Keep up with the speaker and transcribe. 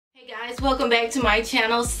Hey guys, welcome back to my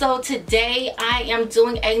channel. So today I am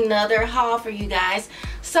doing another haul for you guys.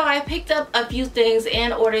 So I picked up a few things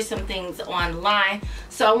and ordered some things online.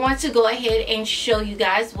 So I want to go ahead and show you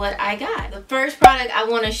guys what I got. The first product I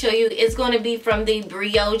want to show you is going to be from the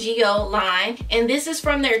Briogeo line. And this is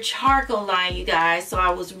from their charcoal line, you guys. So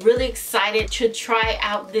I was really excited to try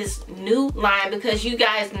out this new line because you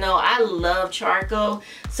guys know I love charcoal.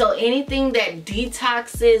 So anything that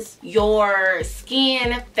detoxes your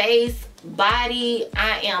skin, face, body,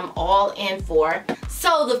 I am all in for.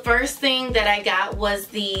 So the first thing that I got was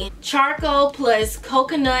the Charcoal Plus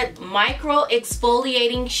Coconut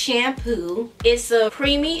Micro-Exfoliating Shampoo. It's a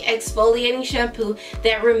creamy exfoliating shampoo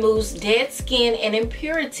that removes dead skin and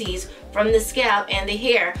impurities from the scalp and the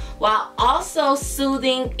hair while also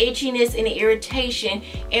soothing itchiness and irritation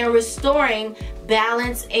and restoring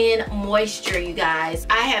balance and moisture, you guys.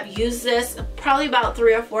 I have used this probably about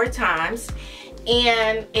 3 or 4 times.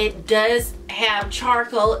 And it does have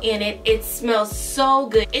charcoal in it. It smells so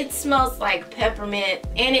good. It smells like peppermint,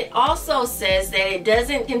 and it also says that it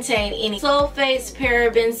doesn't contain any sulfates,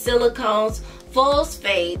 parabens, silicones,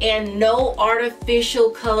 phosphate, and no artificial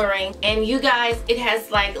coloring. And you guys, it has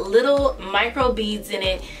like little micro beads in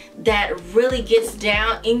it that really gets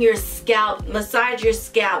down in your scalp, massage your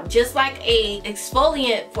scalp just like a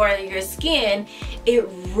exfoliant for your skin. It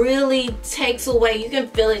really takes away, you can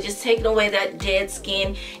feel it just taking away that dead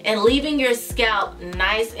skin and leaving your scalp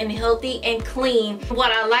nice and healthy and clean.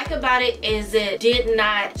 What I like about it is it did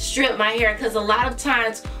not strip my hair, because a lot of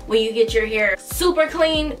times when you get your hair super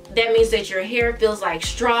clean, that means that your hair feels like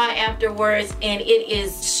straw afterwards and it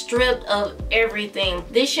is stripped of everything.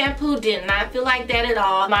 This shampoo did not feel like that at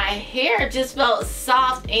all. My hair just felt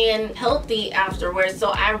soft and healthy afterwards, so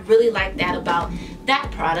I really like that about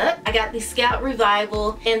that product. I got the Scalp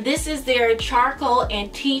Revival, and this is their charcoal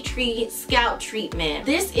and tea tree scalp treatment.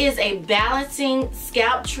 This is a balancing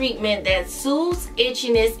scalp treatment that soothes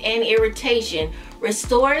itchiness and irritation,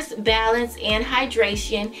 restores balance and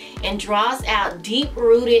hydration, and draws out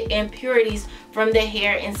deep-rooted impurities from the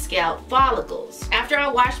hair and scalp follicles. After I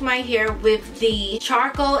wash my hair with the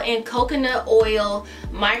charcoal and coconut oil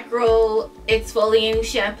micro exfoliating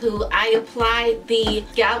shampoo, I applied the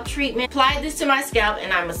scalp treatment. Applied this to my scalp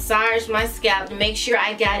and I massaged my scalp to make sure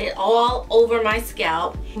I got it all over my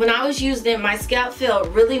scalp. When I was using it, my scalp felt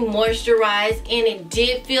really moisturized and it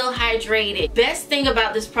did feel hydrated. Best thing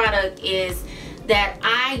about this product is that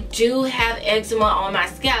I do have eczema on my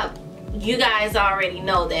scalp. You guys already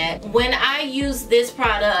know that. When I use this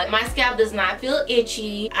product, my scalp does not feel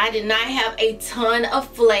itchy. I did not have a ton of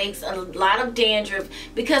flakes, a lot of dandruff,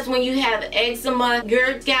 because when you have eczema,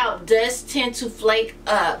 your scalp does tend to flake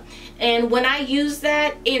up. And when I used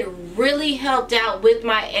that, it really helped out with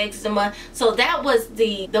my eczema. So that was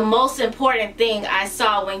the most important thing I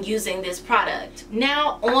saw when using this product.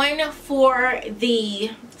 Now on for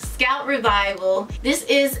the Scalp Revival. This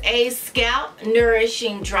is a scalp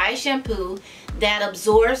nourishing dry shampoo that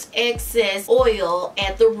absorbs excess oil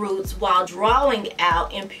at the roots while drawing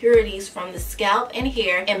out impurities from the scalp and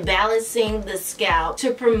hair and balancing the scalp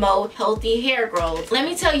to promote healthy hair growth. Let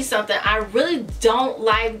me tell you something, I really don't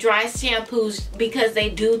like dry shampoos because they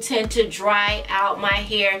do tend to dry out my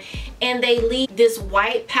hair and they leave this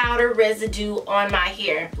white powder residue on my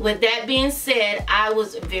hair. With that being said, I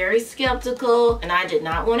was very skeptical and I did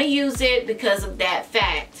not want to use it because of that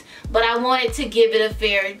fact. But I wanted to give it a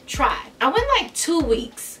fair try. I went like 2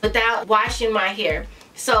 weeks without washing my hair.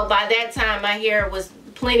 So by that time, my hair was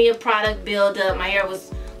plenty of product buildup. My hair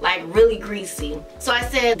was like really greasy. So I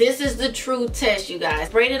said, this is the true test, you guys.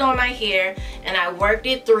 Sprayed it on my hair and I worked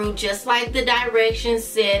it through just like the directions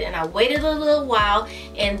said, and I waited a little while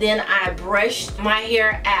and then I brushed my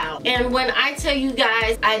hair out. And when I tell you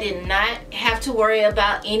guys, I did not have to worry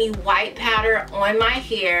about any white powder on my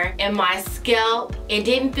hair and my scalp. It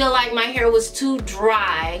didn't feel like my hair was too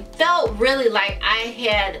dry. Felt really like I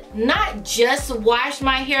had not just washed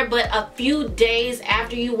my hair, but a few days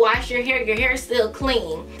after you wash your hair is still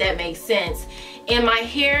clean. That makes sense. And my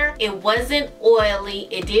hair, it wasn't oily.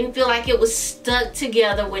 It didn't feel like it was stuck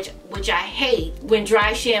together, which I hate when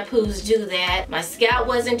dry shampoos do that. My scalp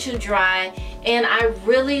wasn't too dry, and I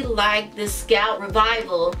really like the Scalp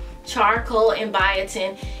Revival charcoal and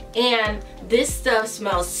biotin, and this stuff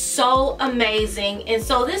smells so amazing. And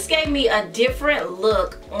so this gave me a different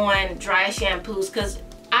look on dry shampoos because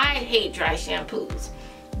I hate dry shampoos.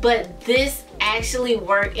 But this actually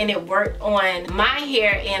worked, and it worked on my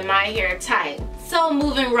hair and my hair type. So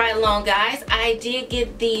moving right along, guys, I did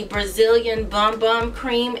get the Brazilian Bum Bum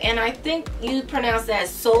cream, and I think you pronounce that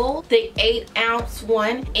Sol, the 8-ounce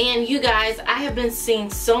one. And you guys, I have been seeing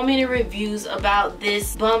so many reviews about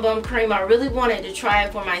this Bum Bum cream. I really wanted to try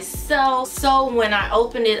it for myself. So when I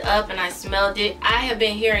opened it up and I smelled it, I have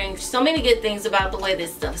been hearing so many good things about the way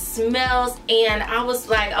this stuff smells, and I was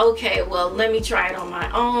like, okay, well, let me try it on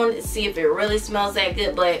my own and see if it really smells that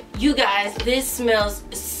good. But you guys, this smells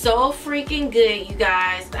so freaking good, you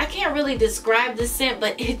guys. I can't really describe the scent,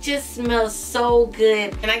 but it just smells so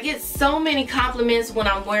good. And I get so many compliments when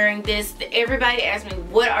I'm wearing this. Everybody asks me,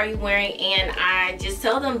 what are you wearing? And I just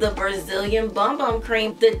tell them the Brazilian Bum Bum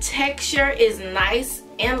cream. The texture is nice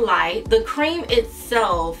and light. The cream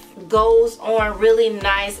itself goes on really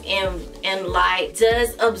nice and light,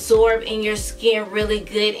 does absorb in your skin really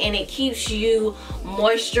good, and it keeps you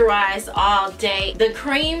moisturized all day. The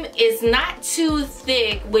cream is not too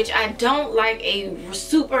thick, which I don't like a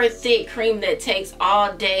super thick cream that takes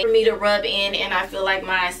all day for me to rub in and I feel like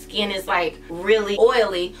my skin is like really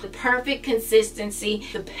oily. The perfect consistency.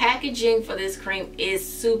 The packaging for this cream is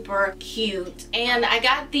super cute. And I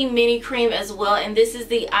got the mini cream as well, and this is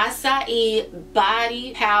the Acai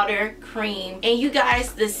body powder cream. And you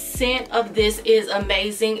guys, the scent of this is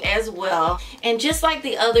amazing as well. And just like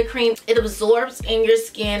the other cream, it absorbs in your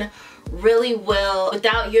skin really well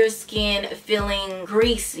without your skin feeling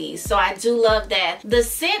greasy. So I do love that. The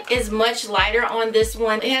scent is much lighter on this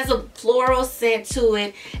one. It has a floral scent to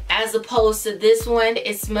it as opposed to this one.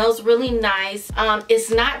 It smells really nice.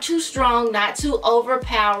 It's not too strong, not too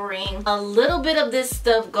overpowering. A little bit of this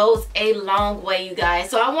stuff goes a long way, you guys.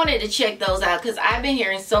 So I wanted to check those out because I've been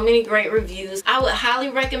hearing so many great reviews. I would highly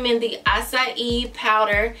recommend the Acai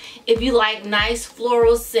powder if you like nice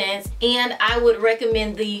floral scents, and I would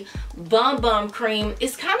recommend the Bum Bum cream.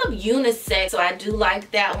 It's kind of unisex, so I do like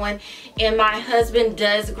that one. And my husband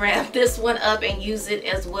does grab this one up and use it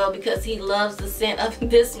as well because he loves the scent of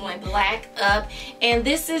this one. Black Up. And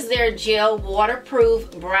this is their gel waterproof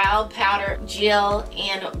brow powder gel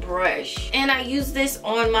and brush. And I use this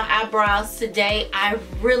on my eyebrows today. I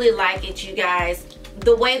really like it, you guys.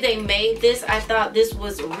 The way they made this, I thought this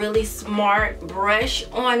was really smart. Brush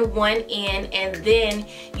on one end and then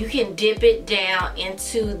you can dip it down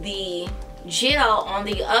into the gel on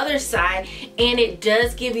the other side, and it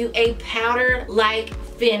does give you a powder like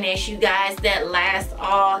finish, you guys, that lasts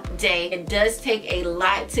all day. It does take a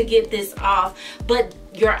lot to get this off, but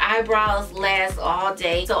your eyebrows last all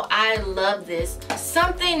day. So I love this.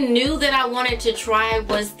 Something new that I wanted to try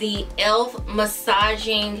was the e.l.f.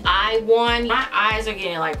 massaging eye wand. My eyes are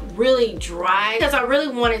getting like really dry because I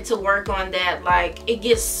really wanted to work on that. Like, it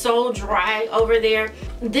gets so dry over there.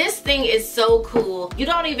 This thing is so cool. You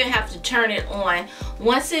don't even have to turn it on.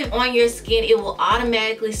 Once it's on your skin, it will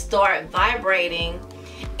automatically start vibrating.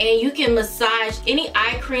 And you can massage any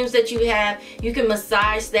eye creams that you have, you can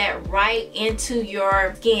massage that right into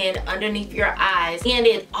your skin underneath your eyes. And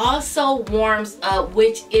it also warms up,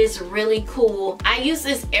 which is really cool. I use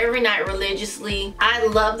this every night religiously. I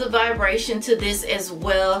love the vibration to this as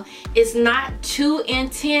well. It's not too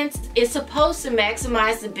intense. It's supposed to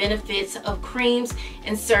maximize the benefits of creams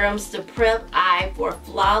and serums to prep eye for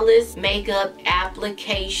flawless makeup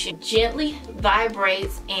application. Gently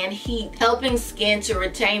vibrates and heat, helping skin to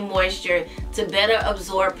retain moisture to better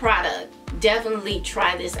absorb product. Definitely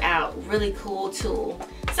try this out. Really cool tool.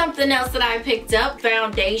 Something else that I picked up,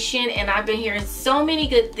 foundation, and I've been hearing so many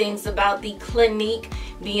good things about the Clinique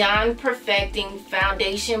Beyond Perfecting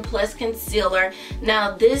Foundation Plus Concealer.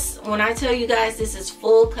 Now this, when I tell you guys this is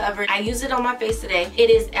full coverage, I use it on my face today. It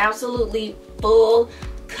is absolutely full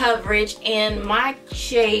coverage, and my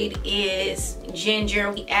shade is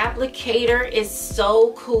ginger. The applicator is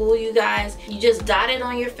so cool, you guys. You just dot it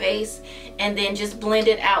on your face and then just blend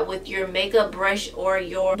it out with your makeup brush or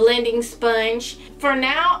your blending sponge. For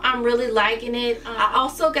now, I'm really liking it. I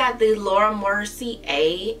also got the Laura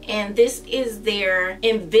Mercier, and this is their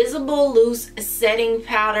Invisible Loose Setting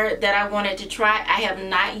Powder that I wanted to try. I have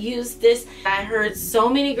not used this. I heard so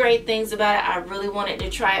many great things about it. I really wanted to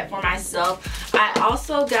try it for myself. I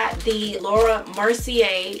also got the Laura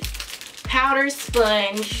Mercier powder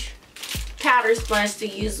sponge to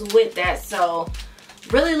use with that, so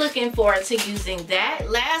really looking forward to using that.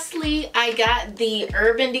 Lastly, I got the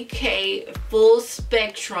Urban Decay Full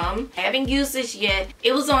Spectrum. I haven't used this yet.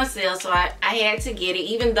 It was on sale, so I had to get it,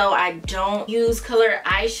 even though I don't use color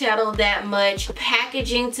eyeshadow that much. The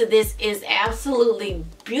packaging to this is absolutely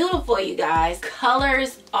beautiful, you guys.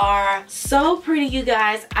 Colors are so pretty, you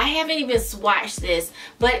guys. I haven't even swatched this,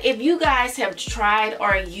 but if you guys have tried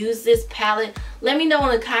or used this palette, let me know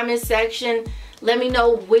in the comment section Let me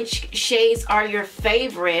know which shades are your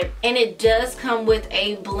favorite, and it does come with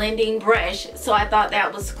a blending brush, so I thought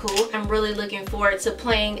that was cool. I'm really looking forward to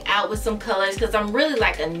playing out with some colors because I'm really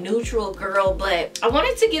like a neutral girl, but I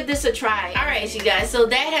wanted to give this a try. Alright you guys, so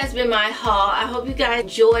that has been my haul. I hope you guys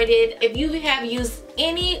enjoyed it. If you have used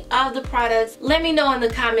any of the products, let me know in the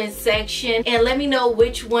comment section and let me know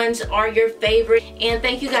which ones are your favorite. And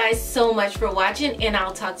thank you guys so much for watching, and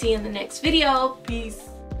I'll talk to you in the next video. Peace.